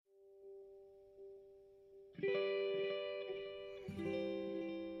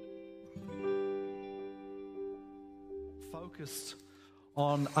Focused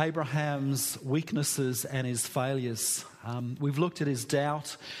on Abraham's weaknesses and his failures. We've looked at his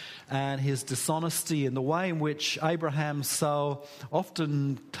doubt and his dishonesty and the way in which Abraham so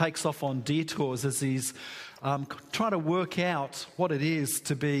often takes off on detours as he's trying to work out what it is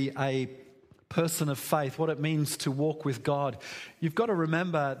to be a person of faith, what it means to walk with God. You've got to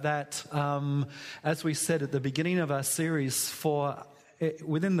remember that, as we said at the beginning of our series,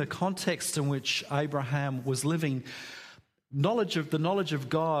 within the context in which Abraham was living, the knowledge of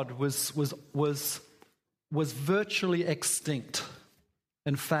God was virtually extinct.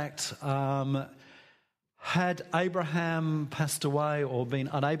 In fact, had Abraham passed away or been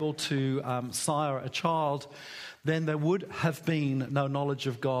unable to sire a child, then there would have been no knowledge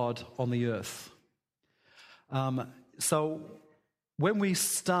of God on the earth. So when we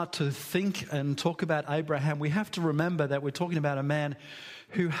start to think and talk about Abraham, we have to remember that we're talking about a man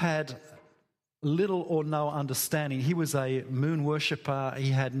who had little or no understanding. He was a moon worshipper.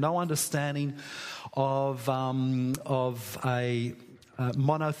 He had no understanding of a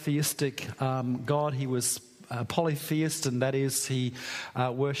monotheistic God. He was a polytheist, and that is, he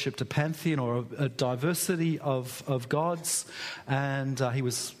worshipped a pantheon or a diversity of gods, and he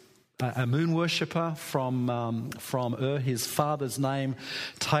was a moon worshipper from Ur. His father's name,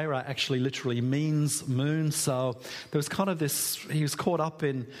 Terah, actually literally means moon. So there was kind of this, he was caught up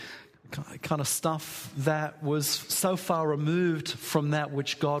in kind of stuff that was so far removed from that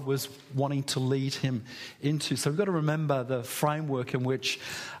which God was wanting to lead him into. So we've got to remember the framework in which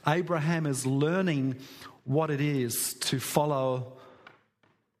Abraham is learning what it is to follow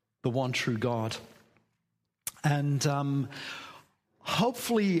the one true God. And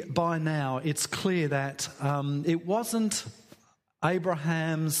hopefully by now it's clear that it wasn't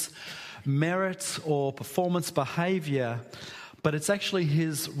Abraham's merit or performance behavior, but it's actually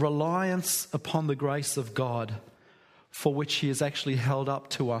his reliance upon the grace of God for which he is actually held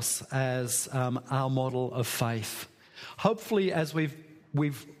up to us as our model of faith. Hopefully, as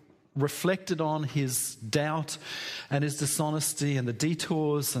we've reflected on his doubt and his dishonesty and the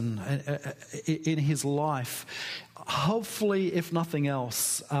detours and in his life, hopefully, if nothing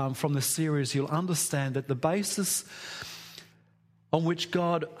else, from the series, you'll understand that the basis on which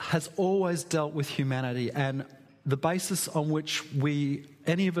God has always dealt with humanity and the basis on which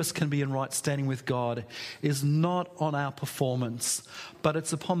any of us can be in right standing with God is not on our performance, but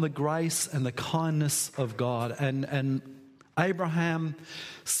it's upon the grace and the kindness of God. And Abraham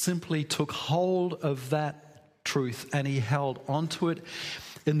simply took hold of that truth and he held onto it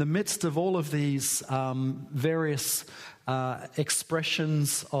in the midst of all of these various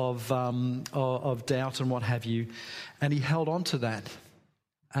expressions of doubt and what have you, and he held on to that.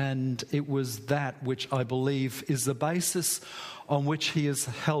 And it was that which I believe is the basis on which he is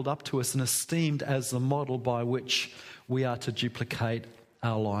held up to us and esteemed as the model by which we are to duplicate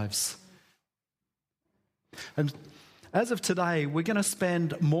our lives. And as of today, we're going to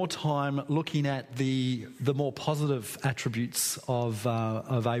spend more time looking at the more positive attributes of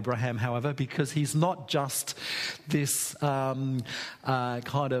Abraham, however, because he's not just this kind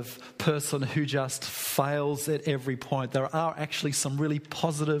of person who just fails at every point. There are actually some really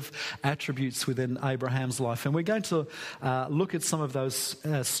positive attributes within Abraham's life, and we're going to look at some of those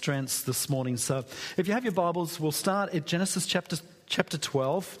strengths this morning. So if you have your Bibles, we'll start at Genesis chapter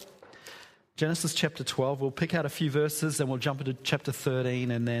 12. Genesis chapter 12, we'll pick out a few verses and we'll jump into chapter 13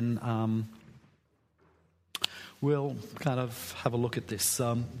 and then we'll kind of have a look at this.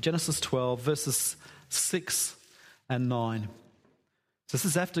 Genesis 12, verses 6 and 9. So this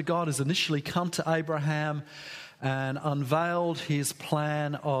is after God has initially come to Abraham and unveiled his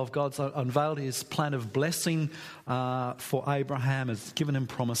plan of blessing for Abraham, has given him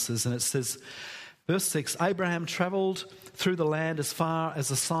promises. And it says, verse 6, Abraham travelled through the land as far as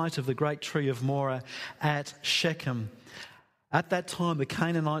the site of the great tree of Moreh at Shechem. At that time, the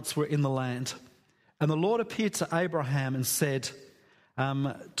Canaanites were in the land. And the Lord appeared to Abraham and said,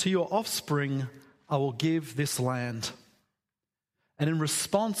 to your offspring I will give this land. And in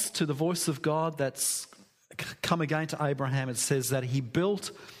response to the voice of God that's come again to Abraham, it says that he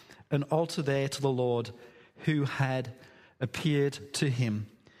built an altar there to the Lord who had appeared to him.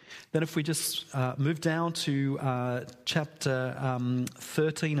 Then if we just move down to chapter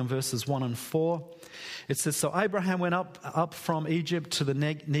 13 and verses 1 and 4, it says, so Abraham went up from Egypt to the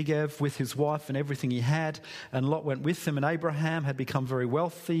Negev with his wife and everything he had, and Lot went with him. And Abraham had become very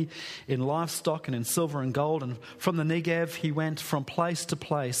wealthy in livestock and in silver and gold. And from the Negev he went from place to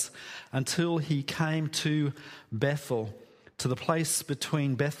place until he came to Bethel, to the place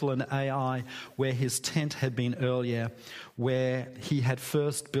between Bethel and Ai where his tent had been earlier, where he had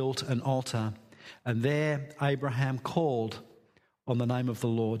first built an altar. And there Abraham called on the name of the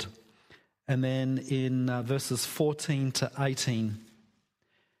Lord. And then in verses 14 to 18,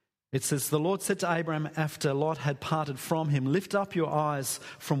 it says, the Lord said to Abraham after Lot had parted from him, lift up your eyes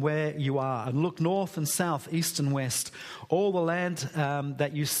from where you are and look north and south, east and west. All the land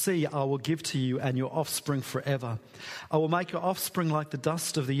that you see I will give to you and your offspring forever. I will make your offspring like the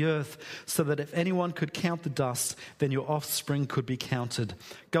dust of the earth, so that if anyone could count the dust, then your offspring could be counted.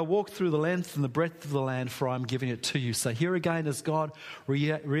 Go walk through the length and the breadth of the land, for I am giving it to you. So here again is God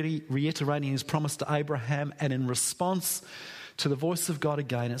reiterating his promise to Abraham, and in response to the voice of God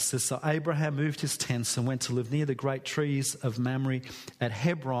again, it says, so Abraham moved his tents and went to live near the great trees of Mamre at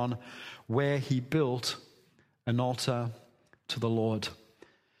Hebron, where he built an altar to the Lord.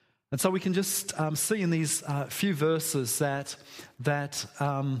 And so we can just see in these few verses that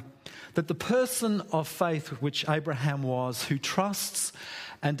the person of faith, which Abraham was, who trusts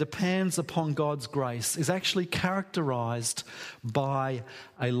and depends upon God's grace, is actually characterized by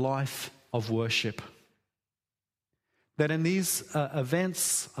a life of worship. That in these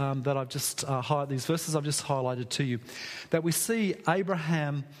events that I've just highlighted, these verses I've just highlighted to you, that we see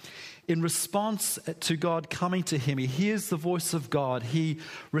Abraham in response to God coming to him. He hears the voice of God. He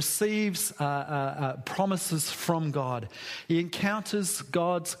receives promises from God. He encounters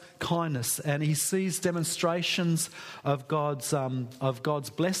God's kindness, and he sees demonstrations of God's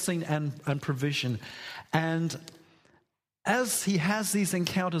blessing and provision. And as he has these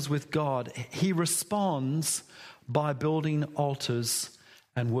encounters with God, he responds by building altars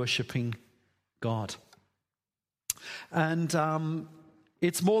and worshipping God. And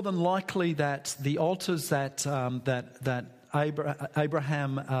it's more than likely that the altars that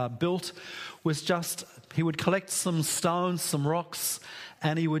Abraham built was just, he would collect some stones, some rocks,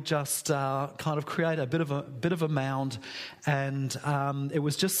 and he would just kind of create a bit of a mound, and it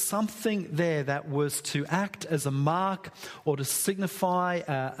was just something there that was to act as a mark or to signify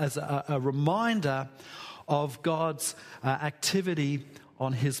as a reminder of God's activity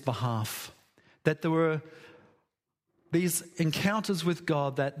on his behalf. That there were these encounters with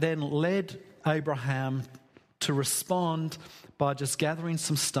God that then led Abraham to respond by just gathering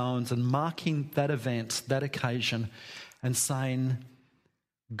some stones and marking that event, that occasion, and saying,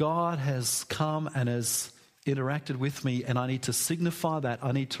 God has come and has interacted with me, and I need to signify that.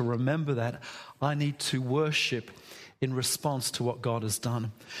 I need to remember that. I need to worship in response to what God has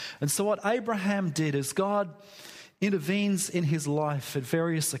done. And so what Abraham did is God intervenes in his life at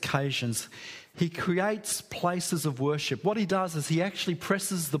various occasions. He creates places of worship. What he does is he actually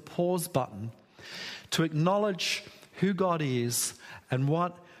presses the pause button to acknowledge who God is and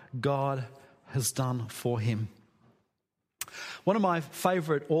what God has done for him. One of my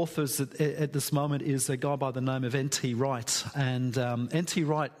favorite authors at this moment is a guy by the name of N.T. Wright. And N.T.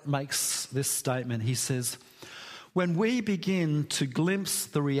 Wright makes this statement. He says, when we begin to glimpse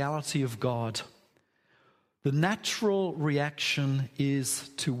the reality of God, the natural reaction is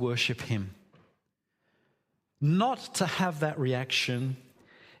to worship him. Not to have that reaction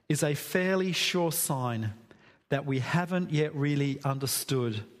is a fairly sure sign that we haven't yet really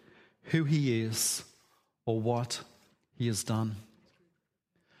understood who he is or what he has done.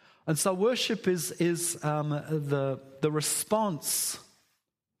 And so worship is the response,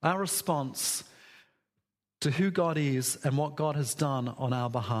 our response to who God is and what God has done on our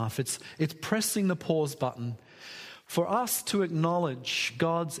behalf. It's pressing the pause button for us to acknowledge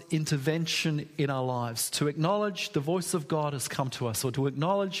God's intervention in our lives, to acknowledge the voice of God has come to us, or to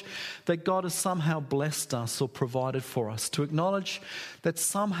acknowledge that God has somehow blessed us or provided for us, to acknowledge that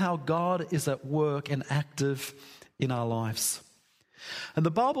somehow God is at work and active in our lives. And the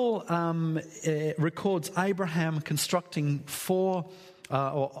Bible records Abraham constructing 5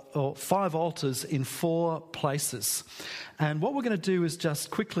 altars in 4 places. And what we're going to do is just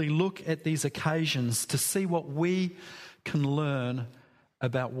quickly look at these occasions to see what we can learn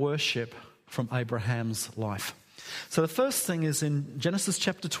about worship from Abraham's life. So the first thing is in Genesis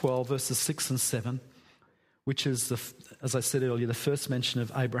chapter 12, verses 6 and 7, which is, as I said earlier, the first mention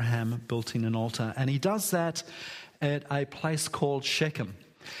of Abraham building an altar. And he does that at a place called Shechem.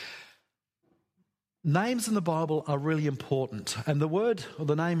 Names in the Bible are really important, and the word or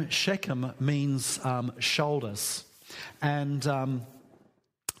the name Shechem means shoulders. And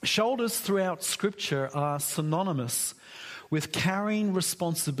shoulders throughout Scripture are synonymous with carrying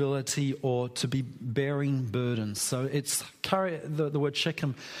responsibility or to be bearing burdens. So the word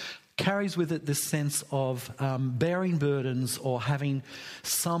Shechem carries with it this sense of bearing burdens or having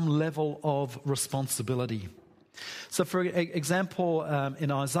some level of responsibility. So for example,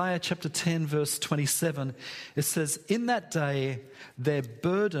 in Isaiah chapter 10, verse 27, it says, "In that day their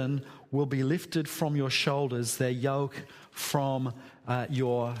burden will be lifted from your shoulders, their yoke from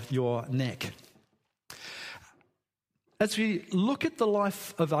your neck." As we look at the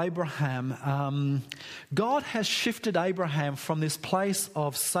life of Abraham, God has shifted Abraham from this place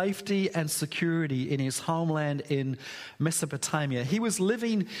of safety and security in his homeland in Mesopotamia. He was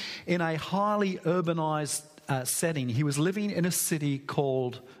living in a highly urbanized setting. He was living in a city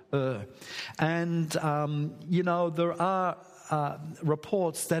called Ur. And, there are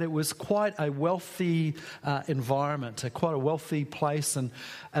reports that it was quite a wealthy environment, quite a wealthy place and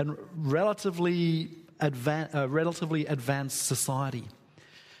relatively advanced society.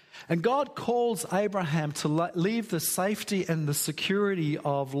 And God calls Abraham to leave the safety and the security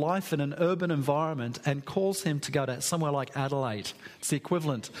of life in an urban environment and calls him to go to somewhere like Adelaide. It's the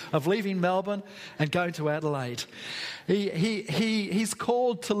equivalent of leaving Melbourne and going to Adelaide. He's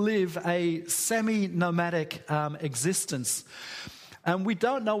called to live a semi-nomadic existence. And we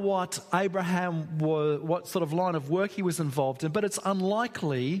don't know what what sort of line of work he was involved in, but it's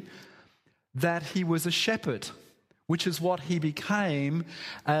unlikely that he was a shepherd, which is what he became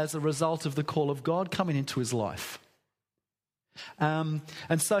as a result of the call of God coming into his life. And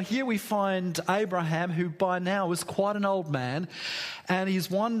so here we find Abraham, who by now was quite an old man, and he's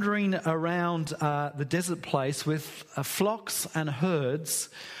wandering around the desert place with flocks and herds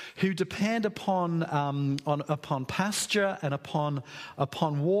who depend upon pasture and upon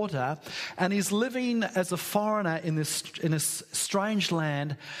water, and he's living as a foreigner in this strange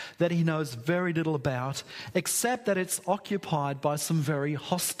land that he knows very little about, except that it's occupied by some very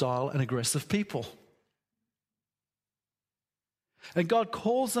hostile and aggressive people. And God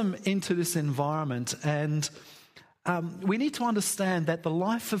calls him into this environment, and we need to understand that the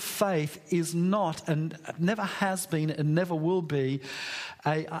life of faith is not, and never has been and never will be,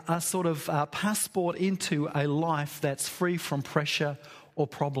 a sort of passport into a life that's free from pressure or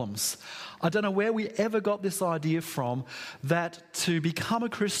problems. I don't know where we ever got this idea from, that to become a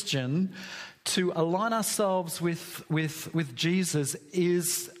Christian, to align ourselves with Jesus,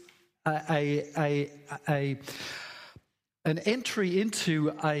 is an entry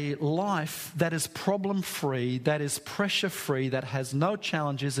into a life that is problem-free, that is pressure-free, that has no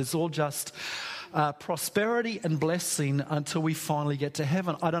challenges. It's all just prosperity and blessing until we finally get to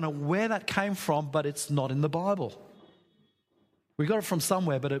heaven. I don't know where that came from, but it's not in the Bible. We got it from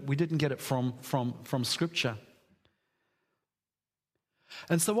somewhere, but we didn't get it from Scripture.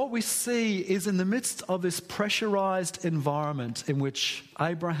 And so what we see is, in the midst of this pressurized environment in which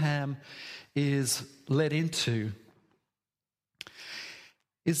Abraham is led into,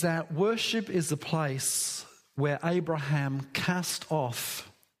 is that worship is the place where Abraham cast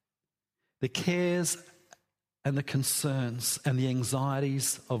off the cares and the concerns and the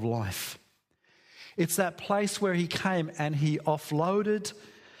anxieties of life. It's that place where he came and he offloaded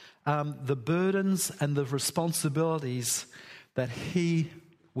the burdens and the responsibilities that he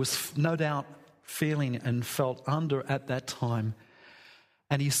was no doubt feeling and felt under at that time.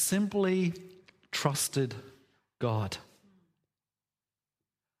 And he simply trusted God.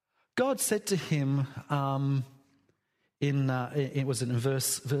 God said to him, it was in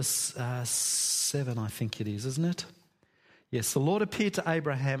verse 7, I think it is, isn't it? Yes, the Lord appeared to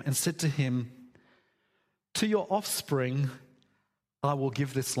Abraham and said to him, "To your offspring I will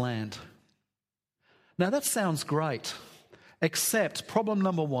give this land." Now that sounds great, except problem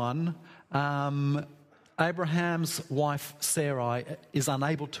number one, Abraham's wife Sarai is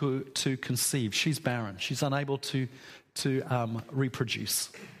unable to conceive. She's barren. She's unable to reproduce.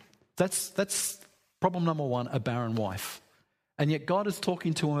 That's problem number one, a barren wife. And yet God is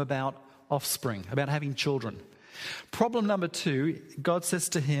talking to him about offspring, about having children. Problem number two, God says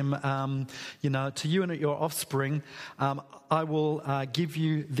to him, to you and your offspring, I will give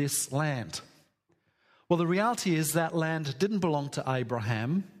you this land. Well, the reality is that land didn't belong to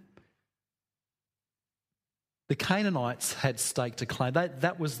Abraham. The Canaanites had staked a claim.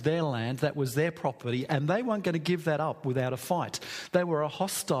 That was their land, that was their property, and they weren't going to give that up without a fight. They were a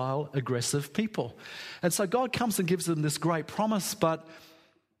hostile, aggressive people. And so God comes and gives them this great promise, but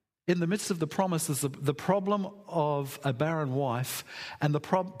in the midst of the promise is the problem of a barren wife and the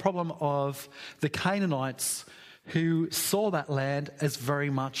problem of the Canaanites who saw that land as very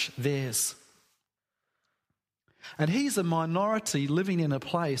much theirs. And he's a minority living in a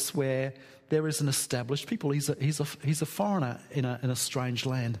place where there is an established people. He's a foreigner in a strange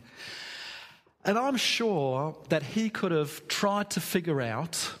land. And I'm sure that he could have tried to figure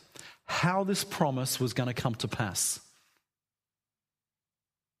out how this promise was going to come to pass.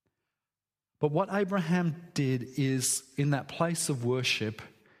 But what Abraham did is, in that place of worship,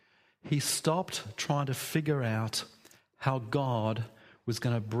 he stopped trying to figure out how God was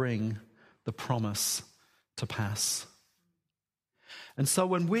going to bring the promise to pass. And so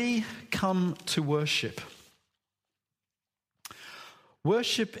when we come to worship,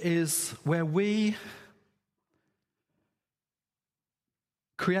 worship is where we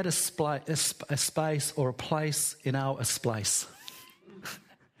create a space or a place in our space.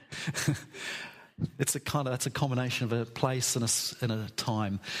 That's a combination of a place and a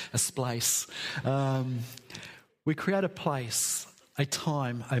time, a space. We create a place, a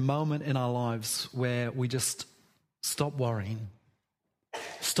time, a moment in our lives where we just stop worrying,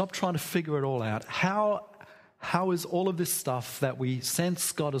 stop trying to figure it all out. How is all of this stuff that we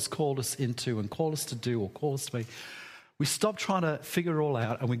sense God has called us into and called us to do or called us to be, we stop trying to figure it all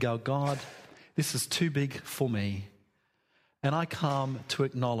out and we go, God, this is too big for me. And I come to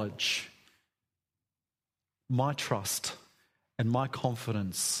acknowledge my trust and my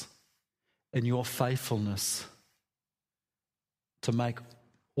confidence in your faithfulness to make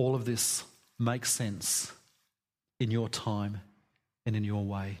all of this make sense in your time and in your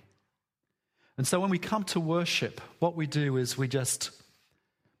way. And so when we come to worship, what we do is we just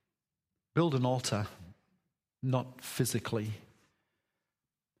build an altar, not physically,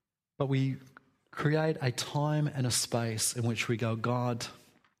 but we create a time and a space in which we go, God,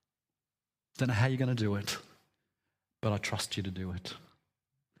 don't know how you're going to do it, but I trust you to do it.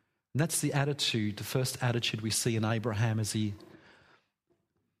 And that's the attitude, the first attitude we see in Abraham as he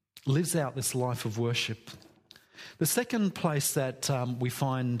lives out this life of worship. The second place that we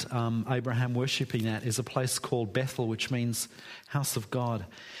find Abraham worshipping at is a place called Bethel, which means house of God.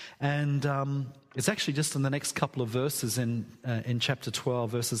 And it's actually just in the next couple of verses in chapter 12,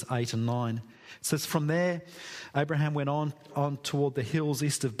 verses 8 and 9. It says, from there, Abraham went on toward the hills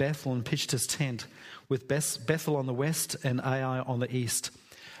east of Bethel and pitched his tent with Bethel on the west and Ai on the east.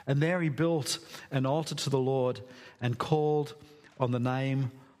 And there he built an altar to the Lord and called on the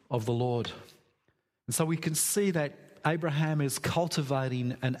name of the Lord. And so we can see that Abraham is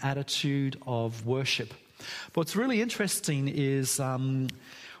cultivating an attitude of worship. But what's really interesting is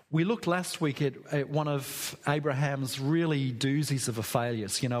we looked last week at one of Abraham's really doozies of a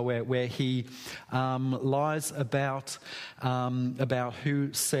failures, where he lies about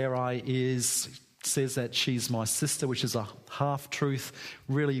who Sarai is, says that she's my sister, which is a half-truth,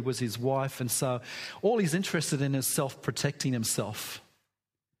 really was his wife. And so all he's interested in is self-protecting himself.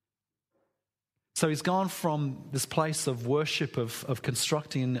 So he's gone from this place of worship, of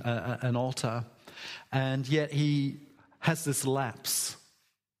constructing an altar, and yet he has this lapse.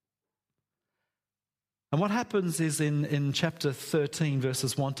 And what happens is in chapter 13,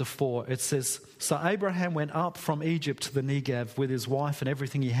 verses 1 to 4, it says, so Abraham went up from Egypt to the Negev with his wife and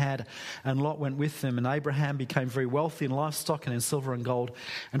everything he had, and Lot went with him. And Abraham became very wealthy in livestock and in silver and gold.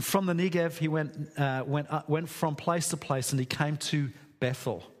 And from the Negev he went from place to place, and he came to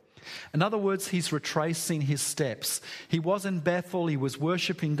Bethel. In other words, he's retracing his steps. He was in Bethel, he was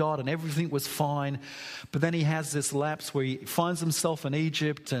worshipping God and everything was fine, but then he has this lapse where he finds himself in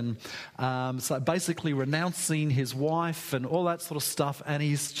Egypt and so basically renouncing his wife and all that sort of stuff, and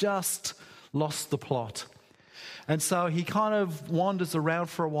he's just lost the plot. And so he kind of wanders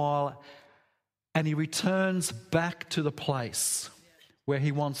around for a while and he returns back to the place where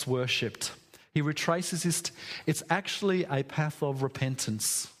he once worshipped. He retraces it's actually a path of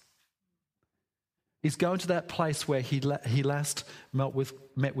repentance. He's going to that place where he last met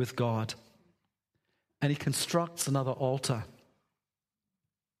with God. And he constructs another altar.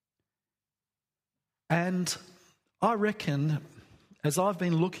 And I reckon, as I've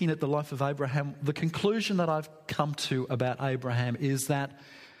been looking at the life of Abraham, the conclusion that I've come to about Abraham is that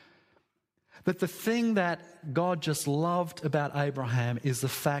the thing that God just loved about Abraham is the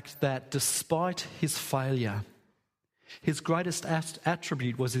fact that despite his failure, his greatest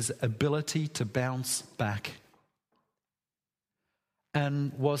attribute was his ability to bounce back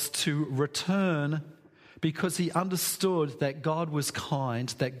and was to return because he understood that God was kind,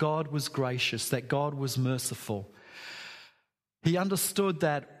 that God was gracious, that God was merciful. He understood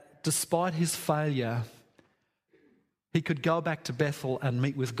that despite his failure, he could go back to Bethel and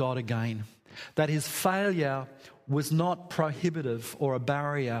meet with God again. That his failure was not prohibitive or a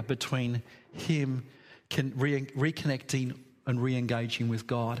barrier between him reconnecting and re-engaging with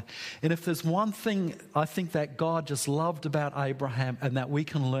God. And if there's one thing I think that God just loved about Abraham and that we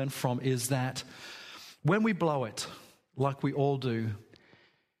can learn from is that when we blow it, like we all do,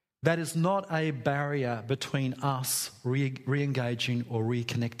 that is not a barrier between us re-engaging or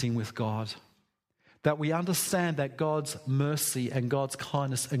reconnecting with God. That we understand that God's mercy and God's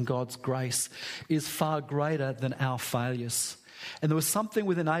kindness and God's grace is far greater than our failures. And there was something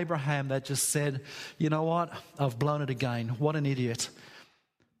within Abraham that just said, you know what, I've blown it again. What an idiot.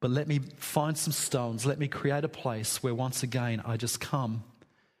 But let me find some stones. Let me create a place where once again I just come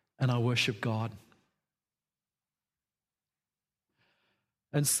and I worship God.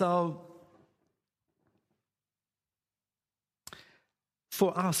 And so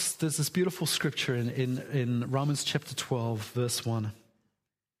for us, there's this beautiful scripture in Romans chapter 12, verse 1.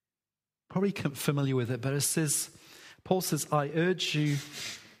 Probably familiar with it, but it says, Paul says, I urge you,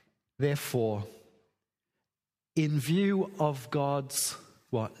 therefore, in view of God's,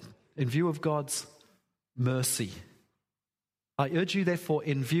 what? In view of God's mercy. I urge you, therefore,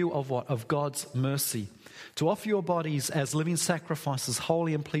 in view of what? Of God's mercy, to offer your bodies as living sacrifices,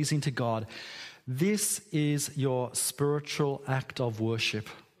 holy and pleasing to God. This is your spiritual act of worship.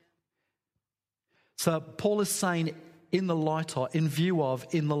 So Paul is saying, in the light of, in view of,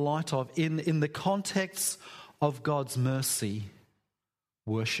 in the light of, in the context of God's mercy,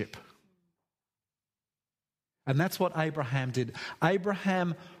 worship. And that's what Abraham did.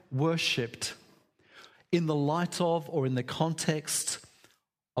 Abraham worshipped in the light of, or in the context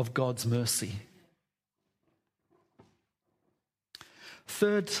of God's mercy.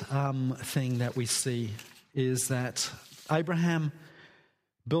 Third thing that we see is that Abraham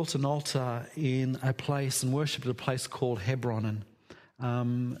built an altar in a place and worshipped at a place called Hebron.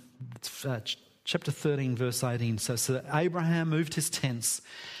 And chapter 13, verse 18 says, so Abraham moved his tents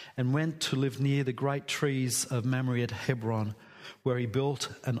and went to live near the great trees of Mamre at Hebron, where he built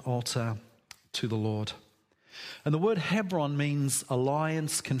an altar to the Lord. And the word Hebron means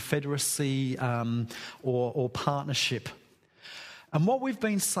alliance, confederacy, or partnership. And what we've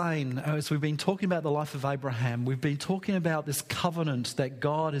been saying as we've been talking about the life of Abraham, we've been talking about this covenant that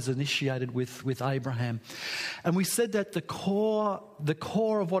God has initiated with Abraham. And we said that the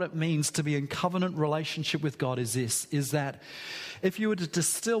core of what it means to be in covenant relationship with God is this, is that if you were to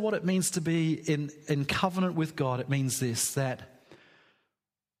distill what it means to be in covenant with God, it means this, that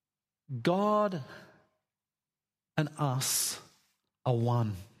God and us are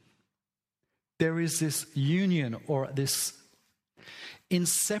one. There is this union or this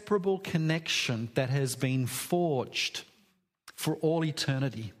inseparable connection that has been forged for all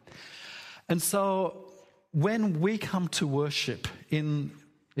eternity. And so when we come to worship in,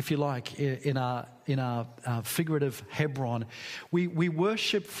 if you like, in our figurative Hebron, we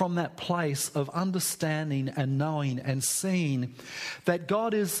worship from that place of understanding and knowing and seeing that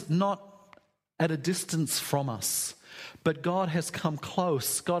God is not at a distance from us, but God has come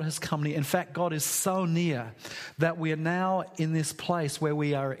close. God has come near. In fact, God is so near that we are now in this place where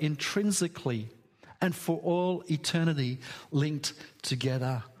we are intrinsically and for all eternity linked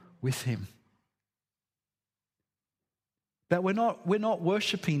together with Him. That we're not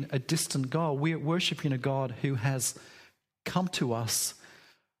worshiping a distant God. We're worshiping a God who has come to us,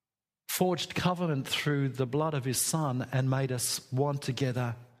 forged covenant through the blood of His Son, and made us one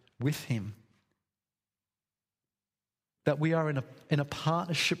together with Him. That we are in a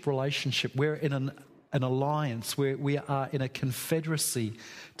partnership relationship. We're in an alliance. We are in a confederacy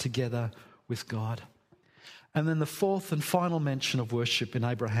together with God. And then the fourth and final mention of worship in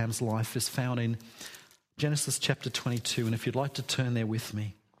Abraham's life is found in Genesis chapter 22. And if you'd like to turn there with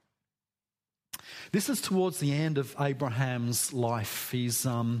me. This is towards the end of Abraham's life. He's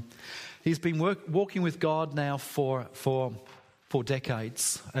been walking with God now for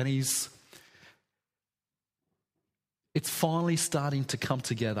decades. And it's finally starting to come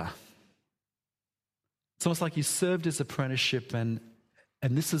together. It's almost like he served his apprenticeship and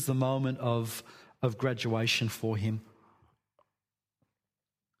this is the moment of graduation for him.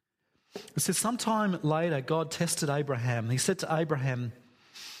 It says sometime later God tested Abraham. He said to Abraham,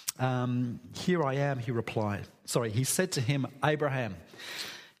 here I am, he replied. He said to him, Abraham,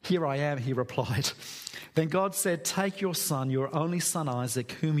 here I am, he replied. Then God said, take your son, your only son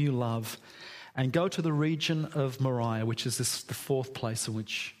Isaac, whom you love, and go to the region of Moriah, which is the fourth place in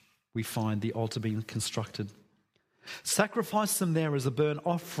which we find the altar being constructed. Sacrifice them there as a burnt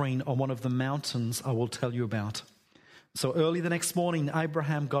offering on one of the mountains I will tell you about. So early the next morning,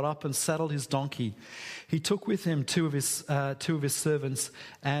 Abraham got up and saddled his donkey. He took with him two of his servants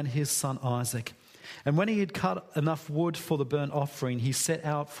and his son Isaac. And when he had cut enough wood for the burnt offering, he set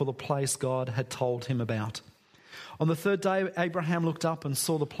out for the place God had told him about. On the third day, Abraham looked up and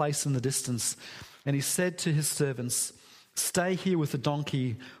saw the place in the distance. And he said to his servants, stay here with the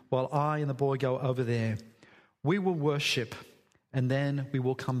donkey while I and the boy go over there. We will worship, and then we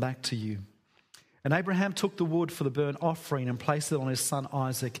will come back to you. And Abraham took the wood for the burnt offering and placed it on his son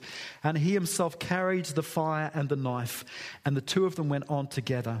Isaac. And he himself carried the fire and the knife, and the two of them went on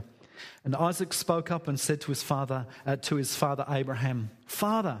together. And Isaac spoke up and said to his father Abraham,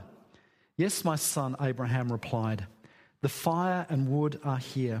 "Father." "Yes, my son," Abraham replied. "The fire and wood are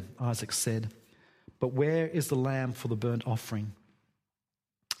here," Isaac said. "But where is the lamb for the burnt offering?"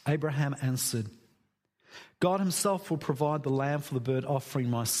 Abraham answered, "God himself will provide the lamb for the burnt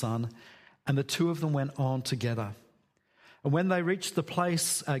offering, my son." And the two of them went on together. And when they reached the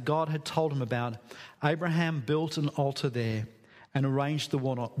place God had told him about, Abraham built an altar there and arranged the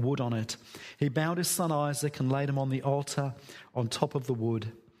wood on it. He bound his son Isaac and laid him on the altar on top of the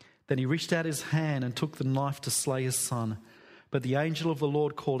wood. Then he reached out his hand and took the knife to slay his son. But the angel of the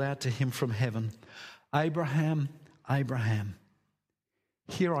Lord called out to him from heaven, "Abraham, Abraham."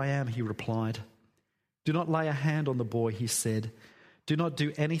 "Here I am," he replied. "Do not lay a hand on the boy," he said. "Do not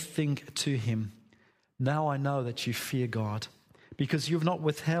do anything to him. Now I know that you fear God, because you have not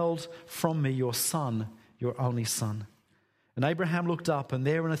withheld from me your son, your only son." And Abraham looked up, and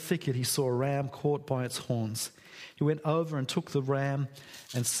there in a thicket he saw a ram caught by its horns. He went over and took the ram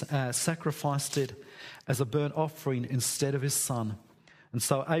and sacrificed it as a burnt offering instead of his son. And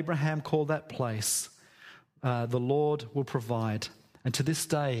so Abraham called that place, "The Lord will provide." And to this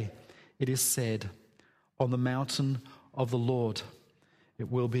day it is said, "On the mountain of the Lord it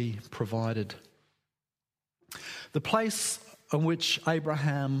will be provided." The place on which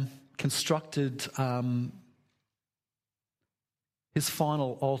Abraham constructed his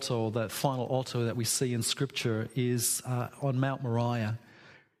final altar, or that final altar that we see in Scripture, is on Mount Moriah,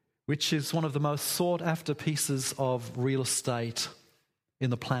 which is one of the most sought after pieces of real estate in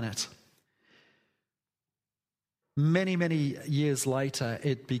the planet. Many, many years later,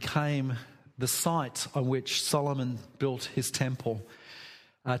 it became the site on which Solomon built his temple.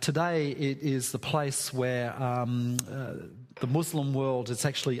 Today, it is the place where the Muslim world, it's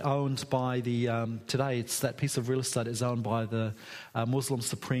actually owned by today it's that piece of real estate is owned by the Muslim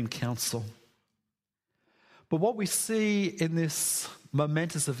Supreme Council. But what we see in this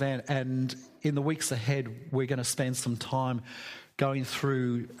momentous event, and in the weeks ahead, we're going to spend some time going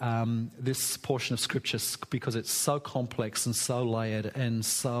through this portion of Scripture because it's so complex and so layered and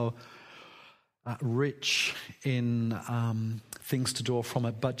so rich in things to draw from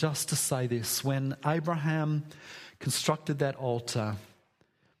it. But just to say this, when Abraham constructed that altar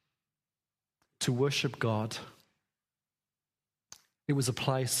to worship God, it was a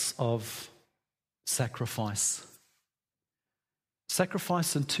place of sacrifice.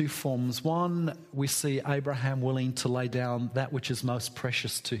 Sacrifice in two forms. One, we see Abraham willing to lay down that which is most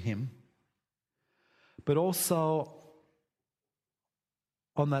precious to him. But also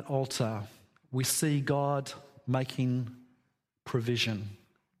on that altar, we see God making provision.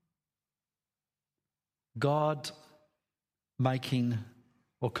 God making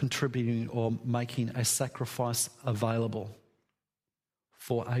or contributing or making a sacrifice available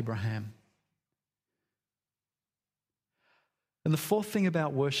for Abraham. And the fourth thing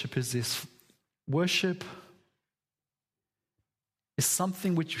about worship is this: worship is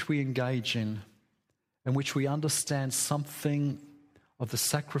something which we engage in and which we understand something of the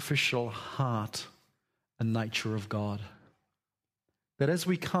sacrificial heart and nature of God. That as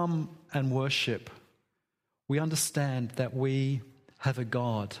we come and worship, we understand that we have a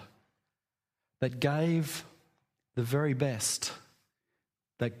God that gave the very best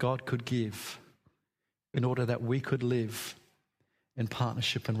that God could give in order that we could live in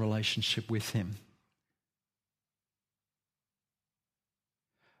partnership and relationship with Him.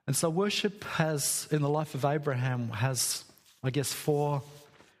 And so worship has, in the life of Abraham, has, I guess, four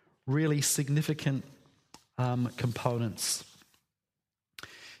really significant components.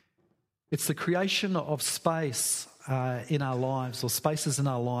 It's the creation of space in our lives, or spaces in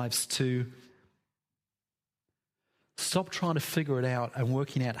our lives, to stop trying to figure it out and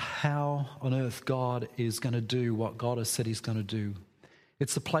working out how on earth God is going to do what God has said He's going to do.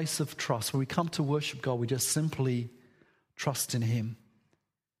 It's a place of trust. When we come to worship God, we just simply trust in Him,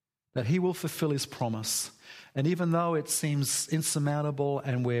 that He will fulfill His promise. And even though it seems insurmountable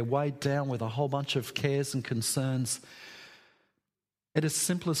and we're weighed down with a whole bunch of cares and concerns, at its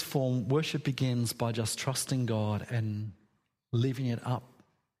simplest form, worship begins by just trusting God and leaving it up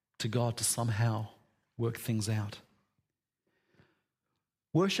to God to somehow work things out.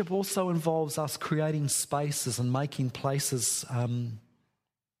 Worship also involves us creating spaces and making places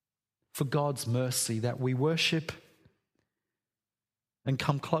for God's mercy, that we worship and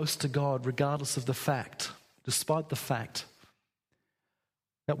come close to God regardless of the fact, despite the fact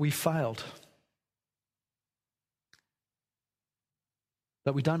that we failed.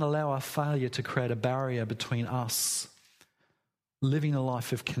 That we don't allow our failure to create a barrier between us living a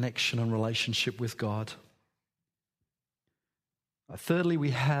life of connection and relationship with God. Thirdly, we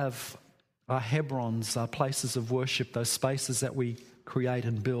have our Hebrons, our places of worship, those spaces that we create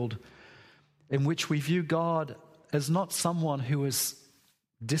and build, in which we view God as not someone who is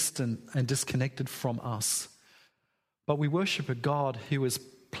distant and disconnected from us, but we worship a God who has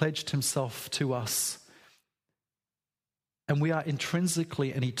pledged himself to us. And we are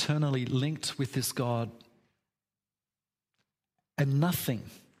intrinsically and eternally linked with this God. And nothing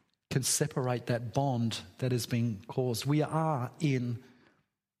can separate that bond that has been caused. We are in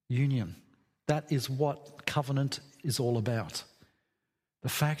union. That is what covenant is all about. The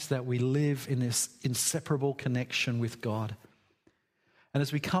fact that we live in this inseparable connection with God. And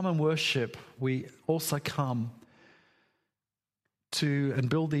as we come and worship, we also come to and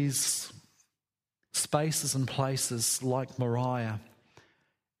build these spaces and places like Moriah,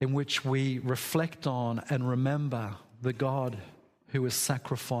 in which we reflect on and remember the God who was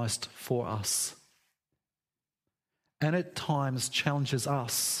sacrificed for us, and at times challenges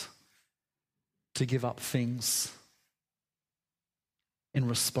us to give up things in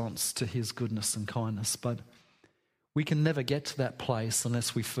response to his goodness and kindness. But we can never get to that place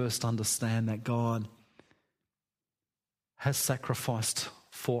unless we first understand that God has sacrificed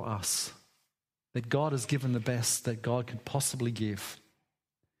for us, that God has given the best that God could possibly give.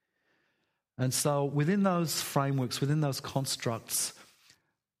 And so within those frameworks, within those constructs,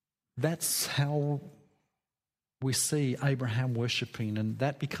 that's how we see Abraham worshipping, and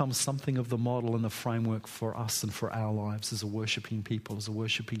that becomes something of the model and the framework for us and for our lives as a worshipping people, as a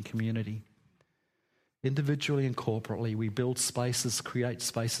worshipping community. Individually and corporately, we build spaces, create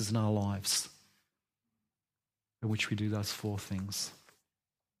spaces in our lives in which we do those four things.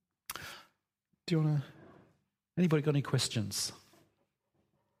 Do you want to... Anybody got any questions?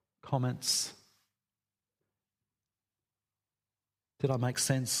 Comments? Did I make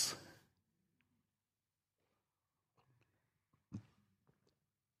sense?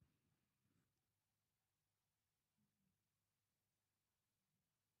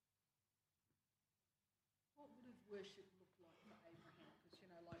 What would have worship looked like for Abraham? Because,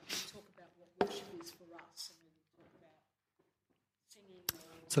 like we talk about what worship is for us, and we talk about singing.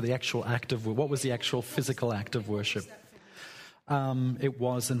 So the actual act of... What was the actual physical act of worship? It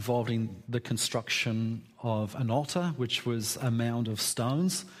was involving the construction of an altar, which was a mound of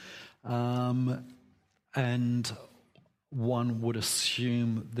stones. And one would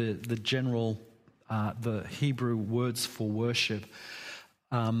assume the general, the Hebrew words for worship,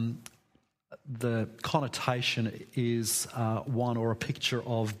 the connotation is one or a picture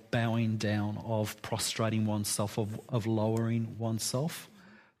of bowing down, of prostrating oneself, of lowering oneself.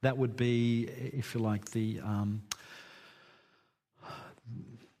 That would be, if you like, the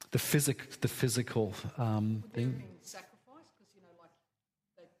physical thing. Sacrifice,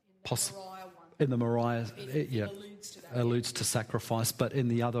 because like In the Moriah, it alludes to sacrifice. But in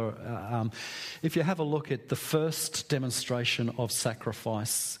the other, if you have a look at the first demonstration of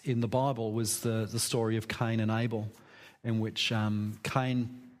sacrifice in the Bible, was the story of Cain and Abel, in which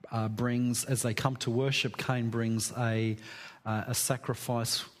Cain brings, as they come to worship, Cain brings a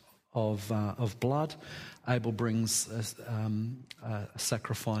sacrifice of blood. Abel brings a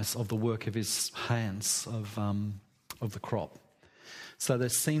sacrifice of the work of his hands, of the crop. So there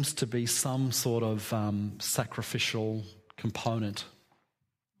seems to be some sort of sacrificial component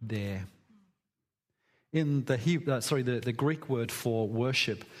there. In the Greek word for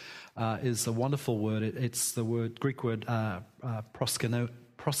worship is a wonderful word. It's the Greek word proskuneo,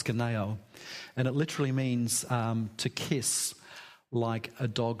 and it literally means to kiss, like a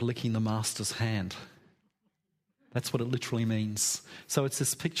dog licking the master's hand. That's what it literally means. So it's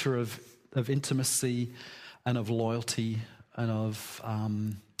this picture of intimacy and of loyalty and of,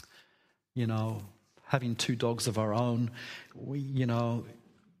 having two dogs of our own. Whenever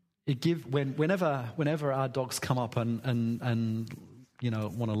our dogs come up and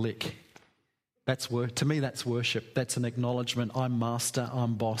want to lick, to me that's worship. That's an acknowledgement. I'm master,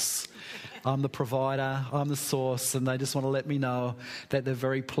 I'm boss, I'm the provider, I'm the source, and they just want to let me know that they're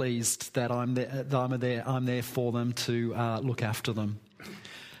very pleased that I'm there for them to look after them.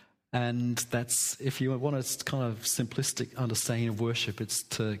 And that's, if you want a kind of simplistic understanding of worship, it's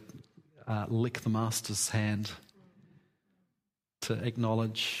to lick the master's hand, to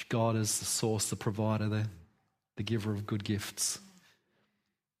acknowledge God as the source, the provider, the giver of good gifts.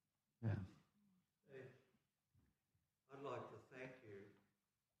 Yeah. I'd like to thank you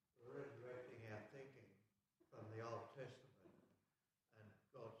for redirecting our thinking from the Old Testament and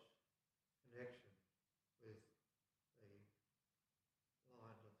God's connection with the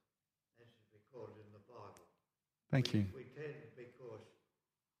Bible. Thank you. We tend, because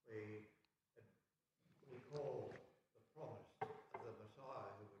we call the promise of the Messiah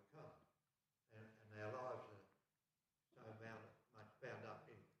who would come, and our lives are so much bound up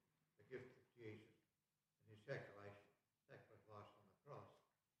in the gift of Jesus and his sacrifice on the cross,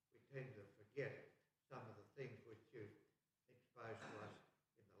 we tend to forget some of the things which you've exposed to us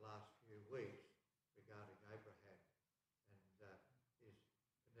in the last few weeks regarding Abraham and his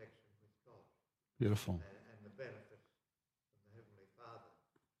connection with God. Beautiful. And the benefits from the Heavenly Father.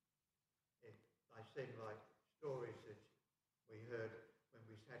 They seem like stories that we heard when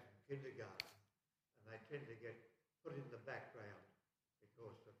we sat in kindergarten, and they tend to get put in the background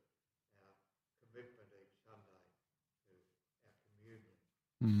because of our commitment each Sunday to our communion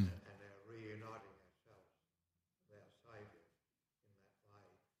and our reuniting ourselves with our Saviour in that way.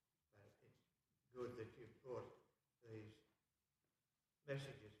 But it's good that you've brought these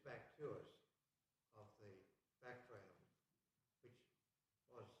messages back to us of the background, which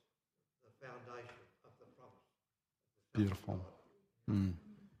was the foundation of the promise of the Son Beautiful. of God.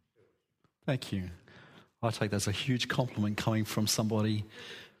 Thank you. I take that as a huge compliment coming from somebody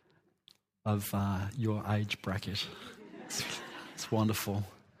of your age bracket. It's wonderful.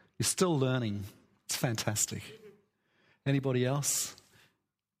 You're still learning. It's fantastic. Anybody else?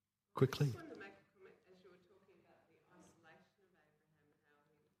 Quickly. I just wanted to make a comment as you were talking about the isolation of Abraham,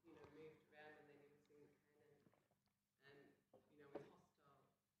 how he, moved around and then he was in Canaan and, with hostile things.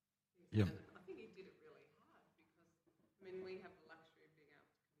 Yep. And I think he did it really hard because, we have the luxury of being able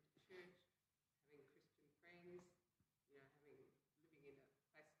to come to church, having Christian friends, living in a basically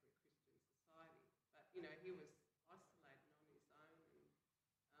Christian society. But, he was isolated on his own and,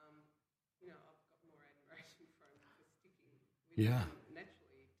 I've got more admiration for him for sticking with Yeah. him.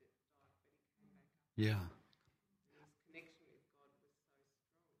 Naturally, he died, but he came back up. Yeah. And his connection with God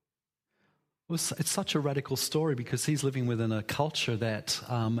was so strong. It's such a radical story because he's living within a culture that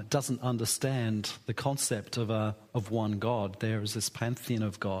doesn't understand the concept of one God. There is this pantheon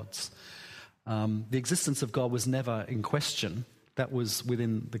of gods. The existence of God was never in question. That was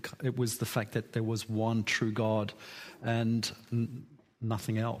it was the fact that there was one true God and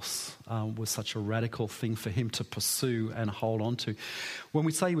nothing else. Was such a radical thing for him to pursue and hold on to. When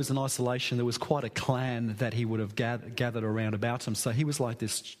we say he was in isolation, there was quite a clan that he would have gathered around about him. So he was like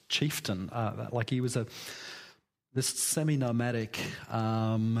this chieftain, like he was this semi-nomadic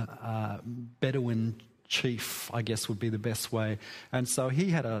Bedouin chief, I guess would be the best way. And so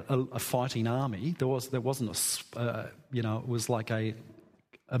he had a fighting army. There wasn't it was like a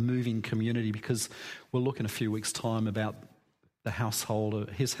moving community, because we'll look in a few weeks' time about the household,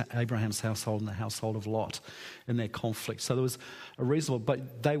 Abraham's household and the household of Lot in their conflict. So there was a reasonable,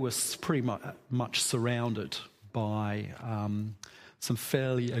 but they were pretty much surrounded by some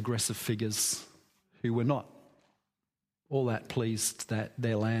fairly aggressive figures who were not all that pleased that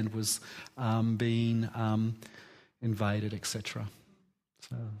their land was being invaded, etc.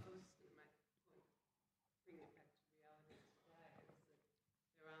 So.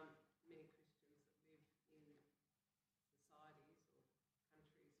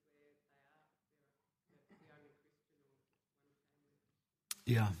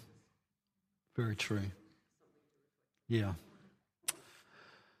 Yeah, very true. Yeah.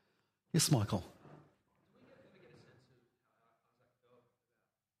 Yes, Michael.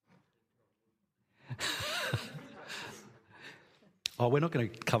 Oh, we're not going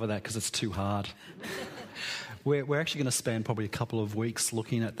to cover that because it's too hard. We're actually going to spend probably a couple of weeks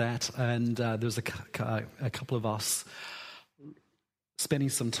looking at that, and there's a couple of us spending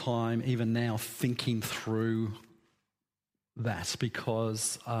some time even now thinking through that,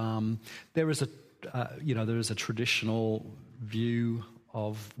 because there is a traditional view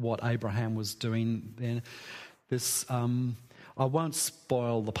of what Abraham was doing then. I won't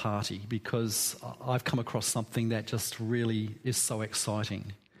spoil the party, because I've come across something that just really is so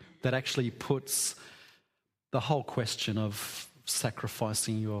exciting, that actually puts the whole question of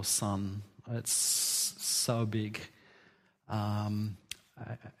sacrificing your son, it's so big. So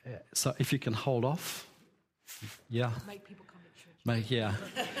if you can hold off, yeah. Make people come to church. Yeah.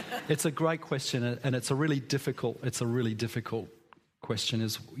 It's a great question, and it's a really difficult question.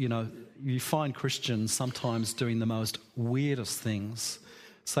 Is, you find Christians sometimes doing the most weirdest things,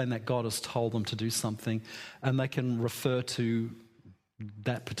 saying that God has told them to do something, and they can refer to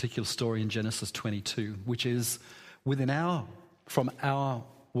that particular story in Genesis 22, which is from our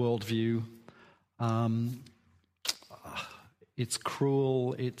worldview, it's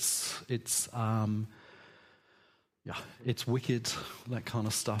cruel, it's wicked, that kind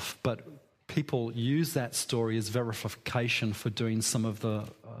of stuff. But people use that story as verification for doing some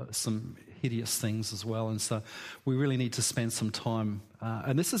hideous things as well. And so we really need to spend some time.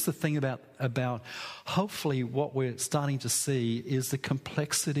 And this is the thing about hopefully what we're starting to see is the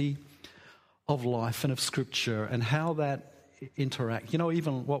complexity of life and of Scripture and how that interact.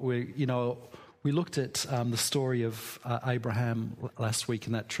 Even what we looked at the story of Abraham last week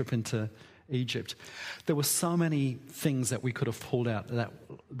in that trip into Egypt. There were so many things that we could have pulled out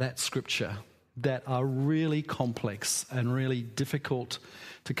that Scripture that are really complex and really difficult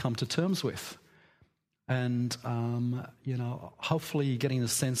to come to terms with. And, hopefully you're getting the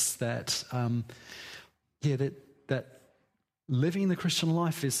sense that, that living the Christian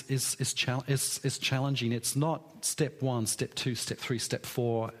life is challenging. It's not step 1, step 2, step 3, step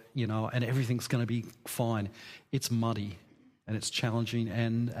 4, and everything's going to be fine. It's muddy and it's challenging,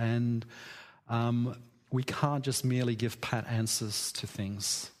 and we can't just merely give pat answers to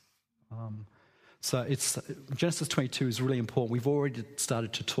things. So Genesis 22 is really important. We've already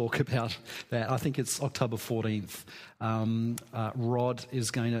started to talk about that. I think it's October 14th. Rod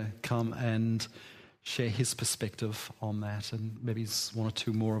is going to come and share his perspective on that, and maybe one or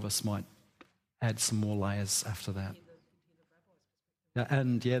two more of us might add some more layers after that.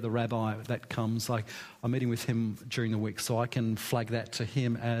 The rabbi that comes, I'm meeting with him during the week, so I can flag that to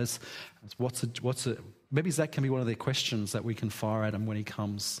him as maybe that can be one of their questions that we can fire at him when he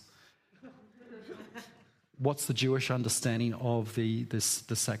comes. What's the Jewish understanding of the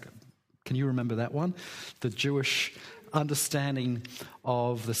can you remember that one? The Jewish understanding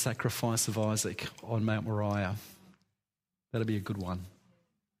of the sacrifice of Isaac on Mount Moriah. That'll be a good one.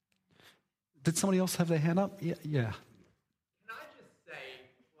 Did somebody else have their hand up? Yeah. Can I just say,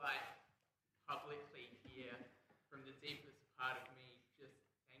 publicly here, from the deepest part of me, just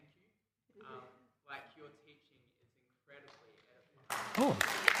thank you. Your teaching is incredibly edifying. Oh,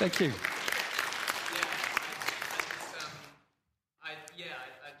 thank you.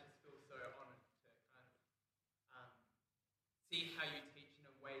 I just feel so honoured to kind of see how you teach in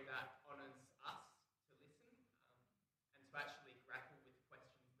a way that honours us to listen and to actually grapple with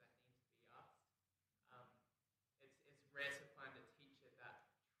questions that need to be asked. It's rare to find a teacher that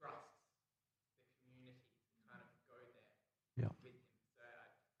trusts the community to kind of go there with him. So,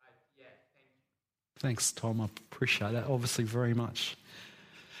 thank you. Thanks, Tom. I appreciate that, obviously, very much.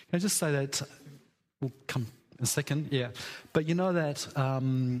 Can I just say that we'll come in a second? Yeah. But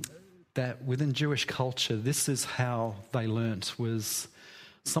that within Jewish culture, this is how they learnt, was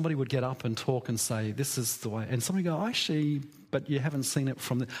somebody would get up and talk and say, this is the way. And somebody go, actually, but you haven't seen it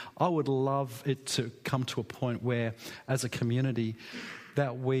from I would love it to come to a point where, as a community,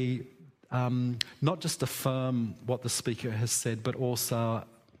 that we not just affirm what the speaker has said, but also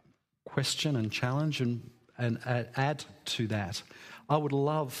question and challenge and add to that. I would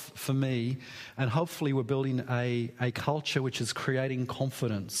love for me, and hopefully we're building a culture which is creating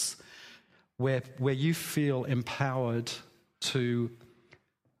confidence, where you feel empowered to,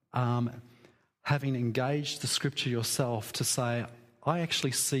 having engaged the Scripture yourself, to say, I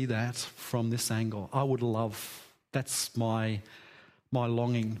actually see that from this angle. I would love, that's my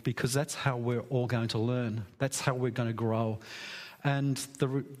longing, because that's how we're all going to learn. That's how we're going to grow. And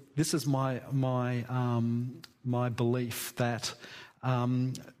this is my belief that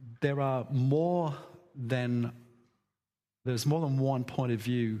there's more than one point of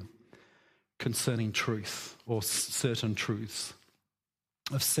view concerning truth or certain truths,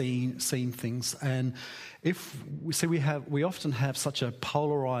 of seeing things. And if we often have such a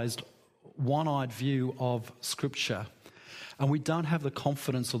polarized, one-eyed view of Scripture, and we don't have the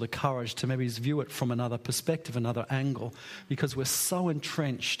confidence or the courage to maybe view it from another perspective, another angle, because we're so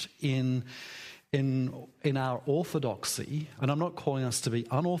entrenched in our orthodoxy. And I'm not calling us to be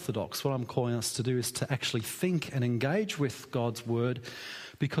unorthodox. What I'm calling us to do is to actually think and engage with God's Word,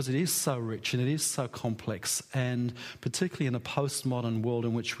 because it is so rich and it is so complex. And particularly in the postmodern world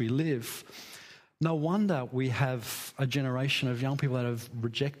in which we live, no wonder we have a generation of young people that have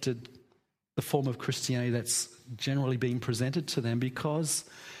rejected the form of Christianity that's generally being presented to them, because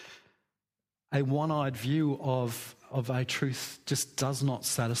a one-eyed view of a truth just does not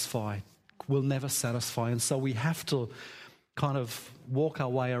satisfy, will never satisfy. And so we have to kind of walk our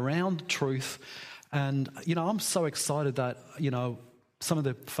way around truth. And, I'm so excited that, some of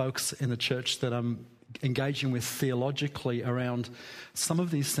the folks in the church that I'm engaging with theologically around some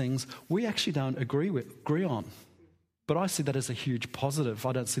of these things, we actually don't agree on. But I see that as a huge positive.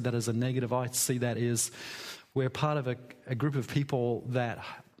 I don't see that as a negative. I see that as we're part of a group of people that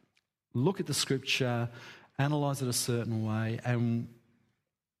look at the Scripture, analyse it a certain way,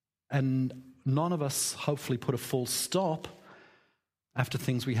 and none of us hopefully put a full stop after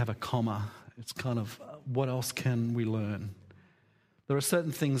things we have a comma. It's kind of, what else can we learn? There are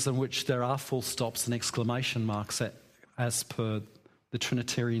certain things in which there are full stops and exclamation marks as per the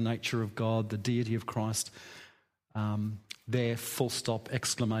Trinitarian nature of God, the deity of Christ. They're full stop,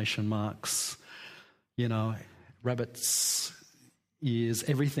 exclamation marks, rabbits' ears,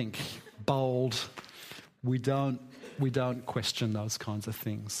 everything, bold. We don't question those kinds of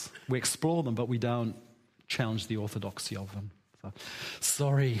things. We explore them, but we don't challenge the orthodoxy of them. So,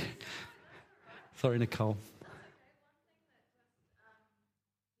 sorry, Nicole.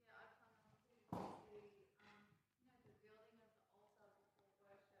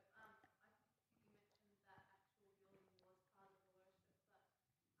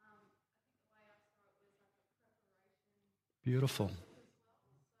 Beautiful.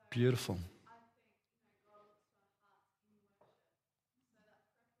 Beautiful.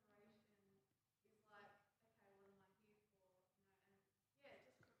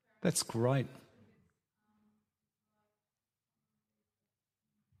 That's great.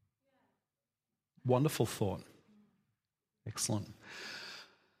 Wonderful thought. Excellent.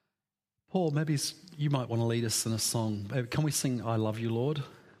 Paul, maybe you might want to lead us in a song. Can we sing I Love You, Lord?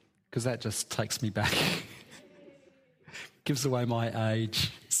 Because that just takes me back. Gives away my age.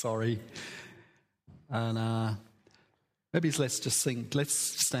 Sorry. And maybe let's just sing. Let's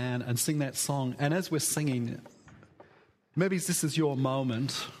stand and sing that song. And as we're singing, maybe this is your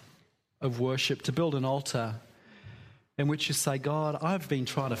moment of worship, to build an altar in which you say, God, I've been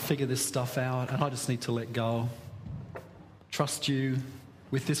trying to figure this stuff out and I just need to let go. Trust you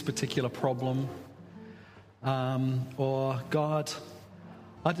with this particular problem. Or, God,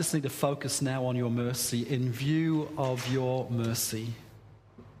 I just need to focus now on your mercy. In view of your mercy,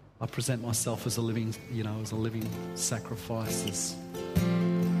 I present myself as a living sacrifice.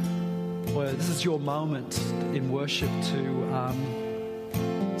 Well, this is your moment in worship to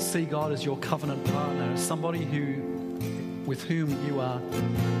see God as your covenant partner, somebody with whom you are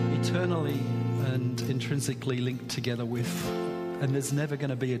eternally and intrinsically linked together with, and there's never going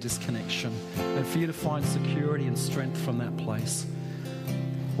to be a disconnection. And for you to find security and strength from that place.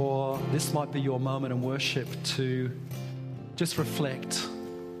 Or this might be your moment in worship to just reflect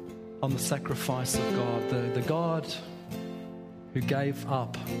on the sacrifice of God, the God who gave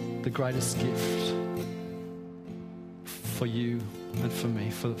up the greatest gift for you and for me,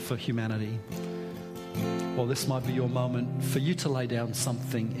 for humanity. Or this might be your moment for you to lay down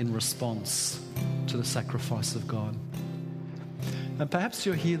something in response to the sacrifice of God. And perhaps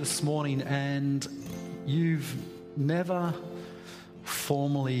you're here this morning and you've never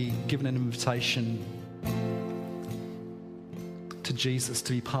formally given an invitation to Jesus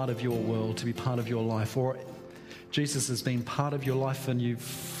to be part of your world, to be part of your life, or Jesus has been part of your life and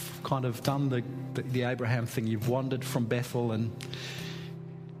you've kind of done the Abraham thing. You've wandered from Bethel, and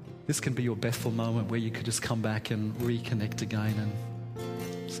this can be your Bethel moment where you could just come back and reconnect again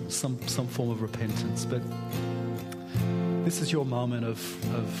and some form of repentance. But this is your moment of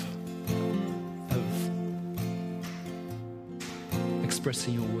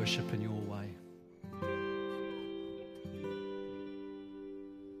expressing your worship in your way.